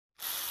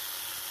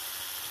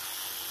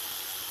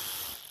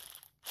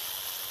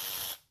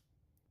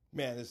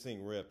Man, this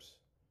thing rips.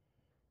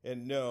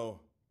 And no,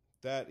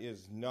 that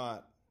is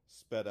not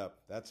sped up.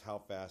 That's how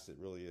fast it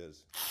really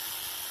is.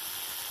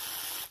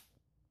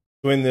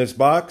 In this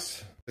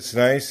box, this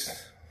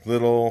nice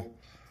little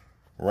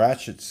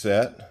ratchet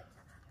set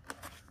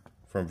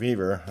from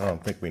VEVOR. I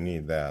don't think we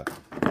need that.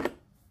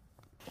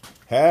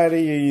 How do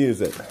you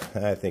use it?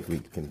 I think we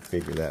can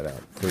figure that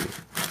out.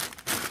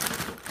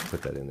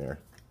 Put that in there.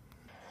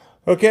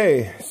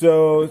 Okay,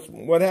 so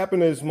what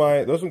happened is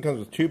those one comes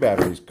with 2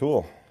 batteries.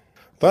 Cool.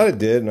 Thought it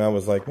did, and I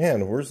was like,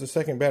 man, where's the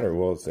second battery?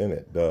 Well, it's in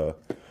it. Duh.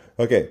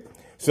 Okay,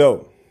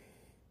 so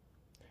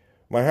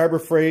my Harbor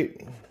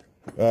Freight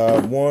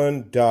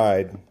one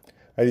died.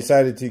 I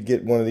decided to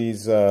get one of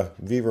these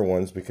VEVOR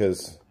ones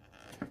because,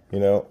 you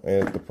know,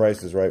 and the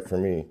price is right for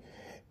me.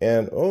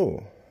 And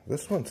oh,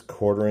 this one's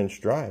 1/4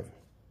 inch drive.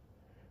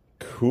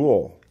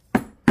 Cool.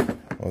 I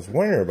was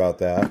wondering about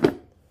that.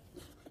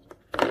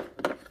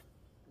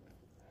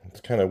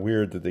 It's kind of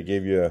weird that they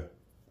gave you a,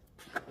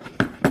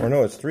 or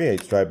no, it's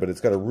 3/8 drive, but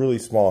it's got a really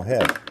small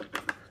head.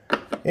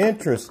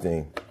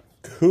 Interesting.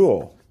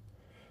 Cool.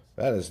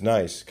 That is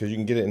nice, because you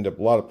can get it into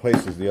a lot of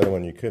places the other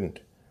one you couldn't.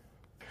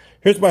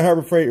 Here's my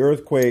Harbor Freight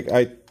Earthquake.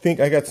 I think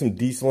I got some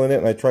diesel in it,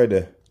 and I tried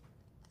to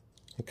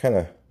kind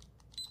of, can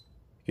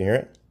you hear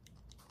it?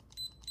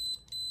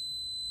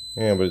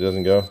 Yeah, but it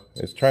doesn't go.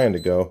 It's trying to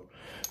go.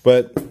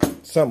 But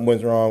something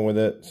went wrong with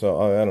it, so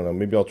I don't know.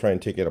 Maybe I'll try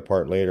and take it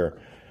apart later.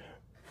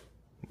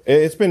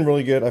 It's been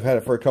really good. I've had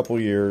it for a couple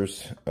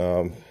years.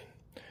 Been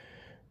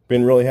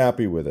really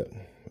happy with it.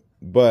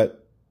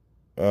 But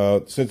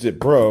since it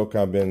broke,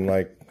 I've been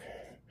like,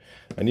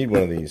 I need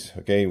one of these.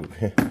 Okay,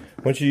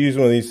 once you use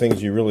one of these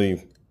things, you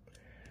really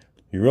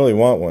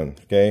want one.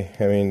 Okay,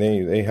 I mean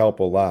they help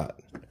a lot.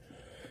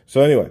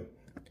 So anyway,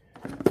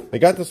 I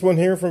got this one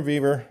here from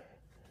VEVOR.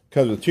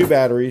 Comes with 2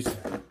 batteries.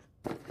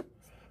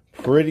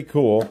 Pretty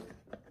cool.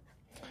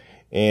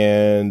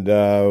 And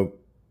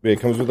it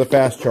comes with a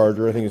fast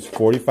charger. I think it's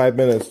 45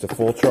 minutes to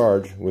full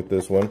charge with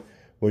this one,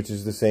 which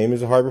is the same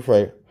as a Harbor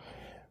Freight.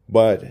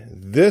 But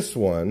this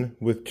one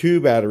with 2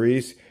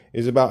 batteries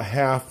is about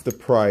half the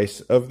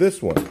price of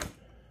this one.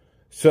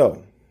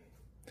 So,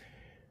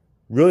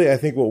 really, I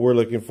think what we're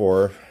looking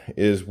for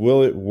is,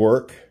 will it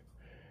work?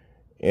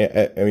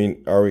 I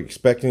mean, are we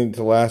expecting it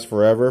to last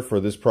forever for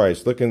this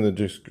price? Look in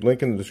the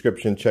link in the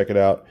description. Check it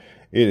out.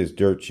 It is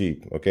dirt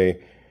cheap,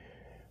 okay?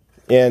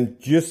 And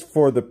just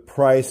for the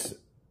price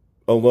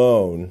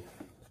alone,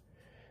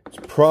 it's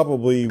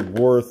probably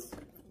worth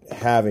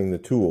having the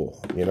tool.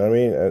 You know what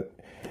I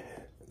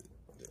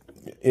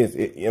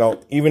mean? You know,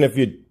 even if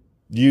you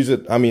use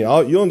it, I mean,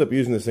 you'll end up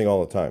using this thing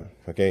all the time,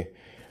 okay?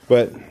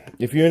 But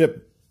if you end up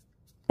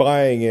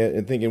buying it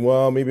and thinking,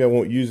 well, maybe I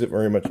won't use it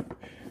very much,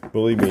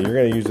 believe me, you're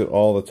going to use it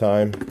all the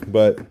time.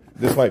 But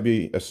this might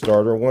be a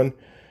starter one,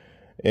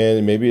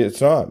 and maybe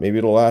it's not. Maybe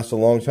it'll last a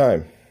long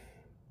time.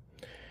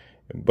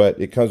 But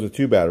it comes with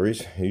 2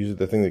 batteries. Usually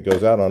the thing that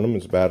goes out on them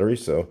is battery,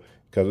 so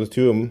it comes with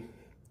 2 of them.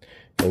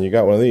 And you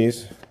got one of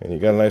these, and you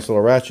got a nice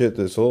little ratchet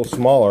that's a little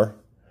smaller,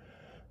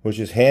 which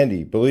is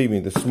handy. Believe me,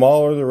 the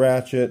smaller the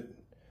ratchet,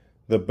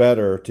 the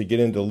better to get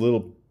into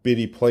little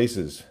bitty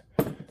places.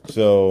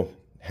 So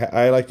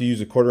I like to use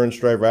a 1/4 inch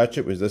drive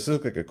ratchet, because this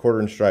looks like a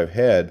 1/4 inch drive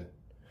head.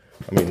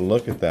 I mean,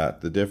 look at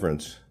that, the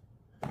difference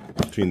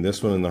between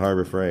this one and the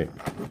Harbor Freight.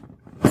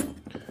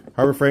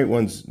 Harbor Freight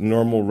one's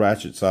normal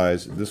ratchet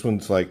size. This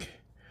one's like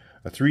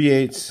a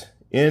 3/8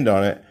 end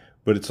on it,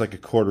 but it's like a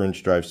 1/4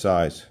 inch drive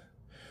size.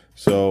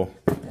 So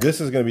this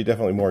is going to be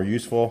definitely more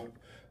useful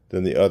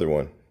than the other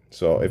one.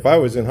 So if I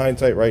was in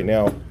hindsight right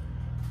now,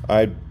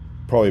 I'd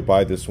probably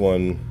buy this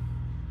one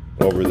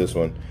over this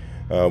one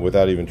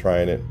without even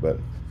trying it. But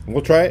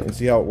we'll try it and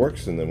see how it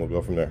works, and then we'll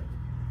go from there.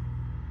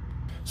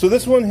 So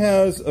this one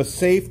has a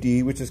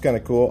safety, which is kind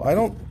of cool. I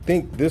don't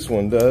think this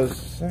one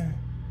does.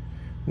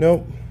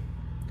 Nope.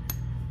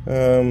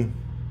 But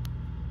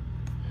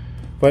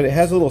it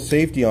has a little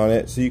safety on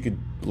it, so you could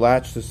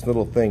latch this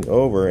little thing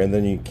over, and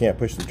then you can't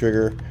push the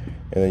trigger,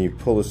 and then you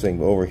pull this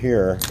thing over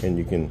here, and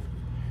you can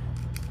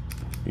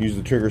use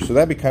the trigger. So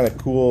that'd be kind of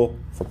cool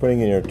for putting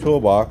in your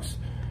toolbox,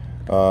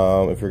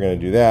 if you're going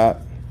to do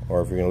that,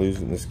 or if you're going to use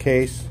it in this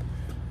case.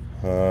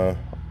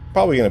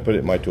 Probably going to put it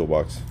in my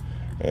toolbox,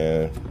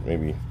 and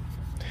maybe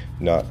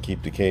not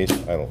keep the case.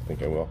 I don't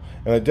think I will.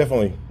 And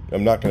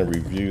I'm not going to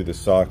review the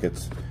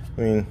sockets.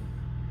 I mean,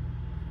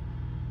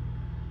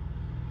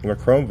 they're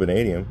chrome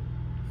vanadium.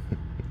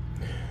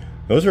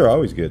 Those are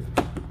always good,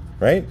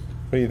 right?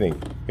 What do you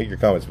think? Make your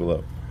comments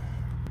below.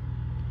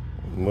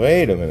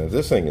 Wait a minute,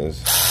 this thing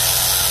is...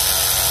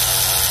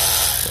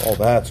 Oh,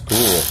 that's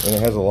cool. And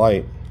it has a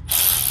light.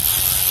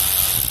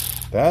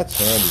 That's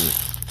handy.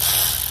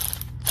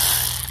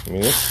 I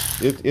mean,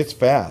 it's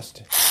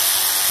fast.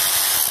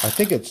 I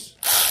think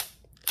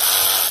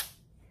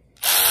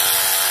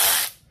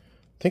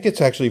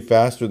it's actually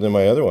faster than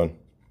my other one.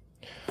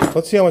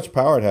 Let's see how much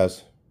power it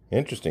has.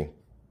 Interesting.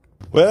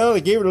 Well, I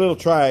gave it a little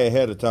try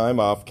ahead of time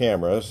off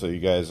camera, so you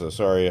guys,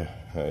 sorry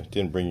I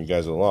didn't bring you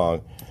guys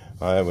along.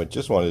 I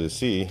just wanted to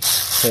see.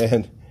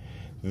 And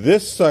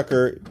this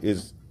sucker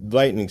is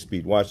lightning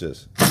speed. Watch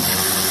this.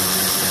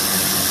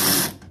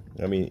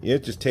 I mean,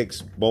 it just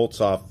takes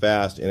bolts off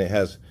fast, and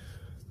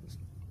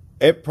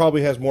it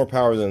probably has more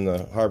power than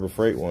the Harbor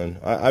Freight one.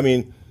 I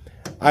mean,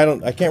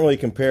 I can't really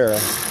compare,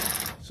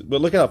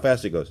 but look at how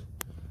fast it goes.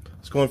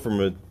 It's going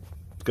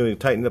it's going to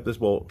tighten up this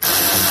bolt.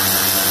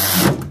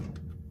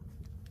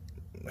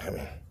 I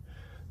mean,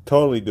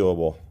 totally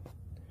doable.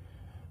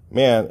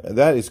 Man,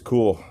 that is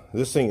cool.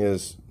 This thing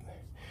is,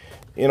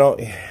 you know,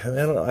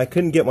 I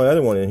couldn't get my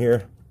other one in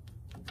here.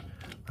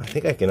 I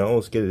think I can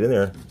almost get it in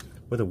there.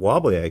 With a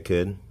wobbly, I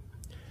could.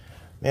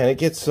 Man, it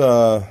gets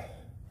into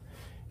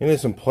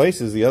some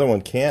places the other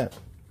one can't.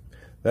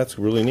 That's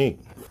really neat.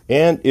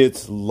 And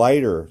it's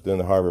lighter than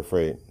the Harbor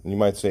Freight. And you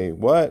might say,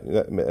 what?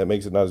 That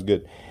makes it not as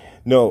good.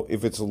 No,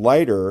 if it's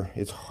lighter,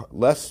 it's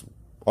less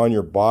on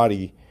your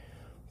body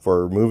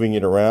for moving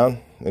it around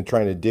and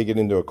trying to dig it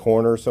into a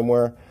corner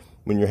somewhere.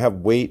 When you have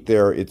weight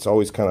there, it's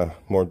always kind of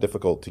more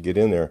difficult to get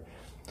in there.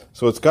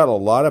 So it's got a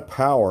lot of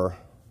power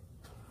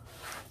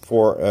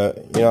for,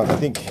 you know,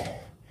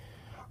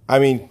 I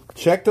mean,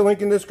 check the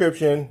link in the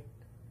description.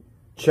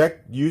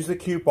 Use the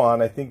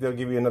coupon. I think they'll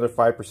give you another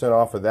 5%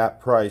 off of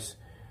that price.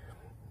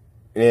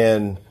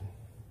 And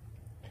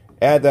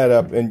add that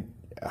up, and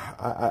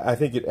I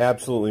think it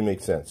absolutely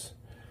makes sense.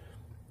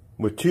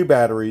 With 2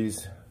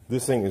 batteries,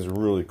 this thing is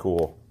really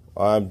cool.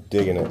 I'm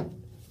digging it.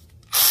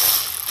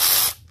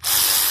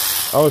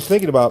 I was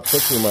thinking about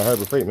fixing my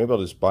Harbor Freight. Maybe I'll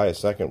just buy a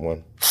second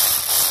one.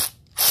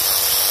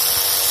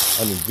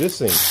 I mean, this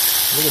thing,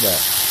 look at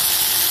that.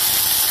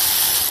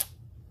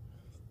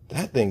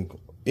 That thing,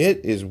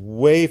 it is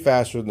way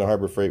faster than the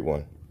Harbor Freight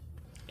one.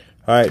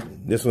 Alright,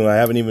 this one I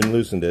haven't even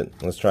loosened it.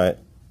 Let's try it.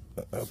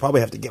 I'll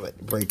probably have to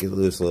break it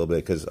loose a little bit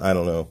because I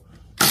don't know.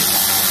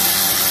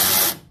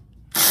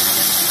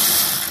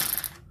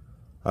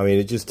 I mean,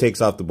 it just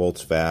takes off the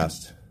bolts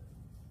fast.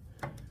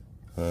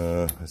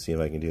 Let's see if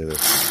I can do this.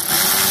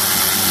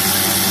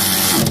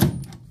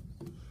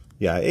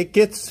 Yeah, it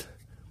gets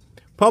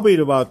probably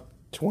to about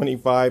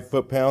 25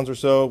 foot-pounds or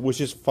so, which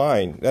is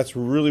fine. That's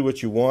really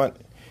what you want.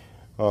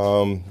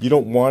 You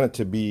don't want it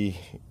to be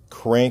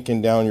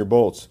cranking down your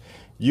bolts.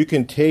 You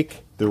can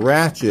take the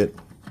ratchet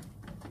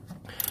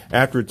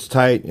after it's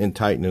tight and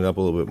tighten it up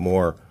a little bit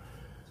more.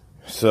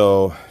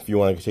 So if you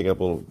want to take it up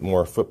a little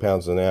more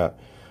foot-pounds than that.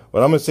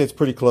 But I'm going to say it's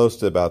pretty close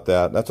to about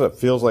that. That's what it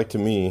feels like to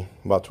me,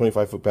 about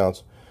 25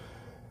 foot-pounds.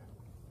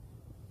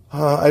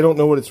 I don't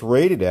know what it's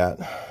rated at,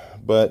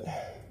 but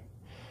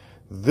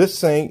this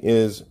thing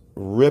is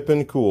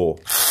ripping cool.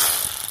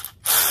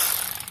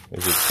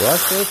 Is it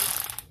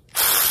brushless?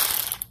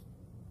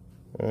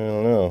 I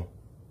don't know.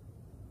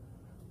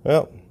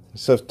 Well, it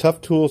says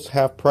tough tools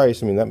half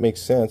price. I mean, that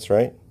makes sense,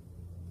 right?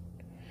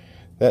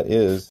 That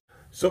is.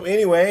 So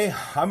anyway,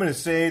 I'm going to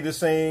say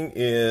this thing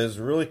is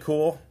really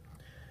cool.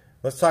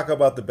 Let's talk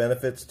about the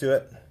benefits to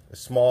it. A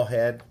small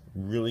head,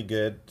 really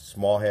good,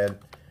 small head.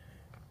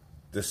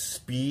 The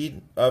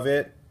speed of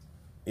it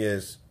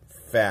is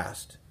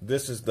fast.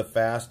 This is the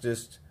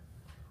fastest.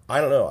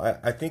 I don't know.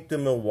 I think the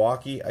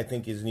Milwaukee,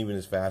 isn't even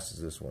as fast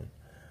as this one.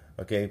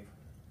 Okay,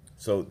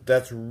 so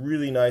that's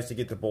really nice to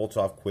get the bolts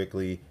off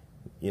quickly.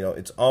 You know,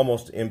 it's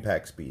almost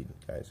impact speed,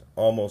 guys.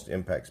 Almost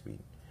impact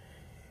speed.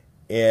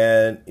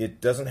 And it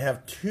doesn't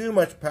have too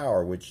much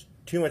power, which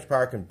too much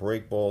power can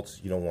break bolts.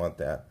 You don't want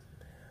that.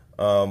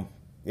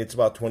 It's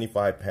about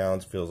 25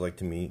 pounds, feels like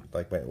to me,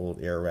 like my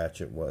old air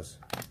ratchet was.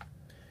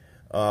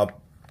 The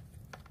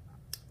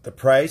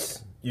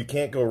price, you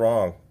can't go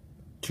wrong.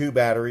 2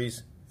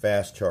 batteries,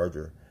 fast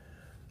charger.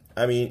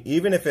 I mean,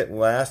 even if it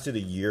lasted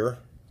a year,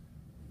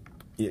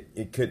 you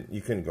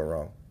couldn't go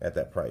wrong at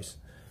that price.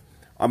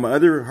 My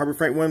other Harbor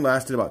Freight one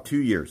lasted about 2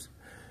 years.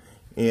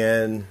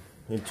 And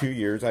in 2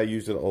 years, I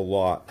used it a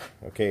lot.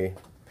 Okay.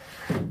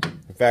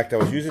 In fact, I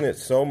was using it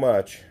so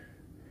much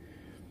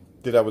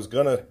that I was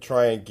going to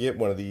try and get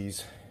one of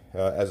these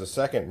as a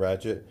second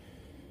ratchet,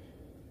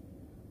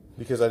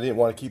 because I didn't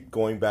want to keep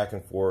going back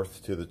and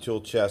forth to the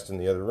tool chest in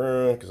the other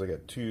room, because I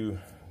got 2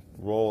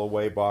 roll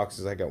away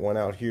boxes. I got one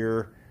out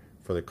here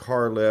for the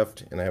car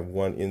lift, and I have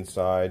one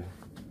inside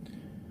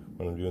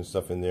when I'm doing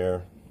stuff in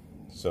there.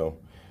 So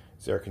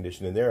it's air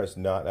conditioned in there. It's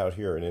not out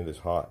here, and it is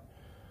hot.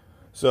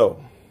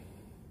 So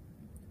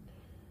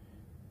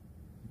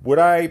would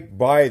I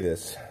buy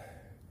this?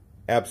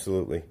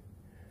 Absolutely.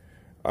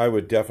 I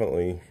would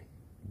definitely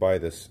buy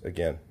this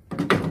again.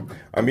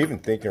 I'm even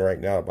thinking right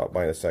now about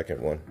buying a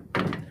second one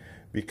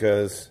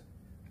because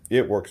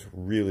it works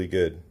really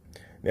good.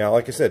 Now,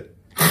 like I said,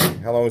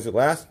 how long does it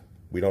last?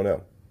 We don't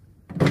know.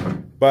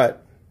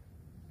 But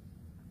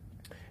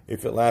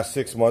if it lasts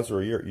 6 months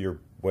or a year, you're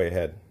way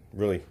ahead,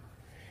 really.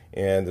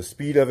 And the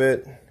speed of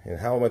it and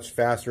how much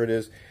faster it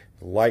is,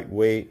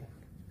 lightweight,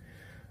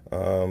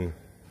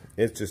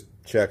 it just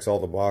checks all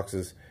the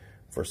boxes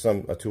for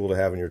a tool to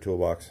have in your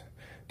toolbox.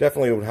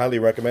 Definitely would highly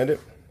recommend it.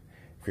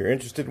 If you're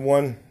interested in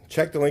one,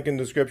 check the link in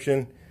the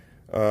description.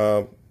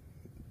 I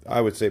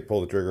would say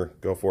pull the trigger,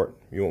 go for it.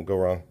 You won't go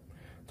wrong.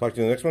 Talk to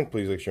you in the next one.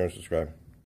 Please like, share, and subscribe.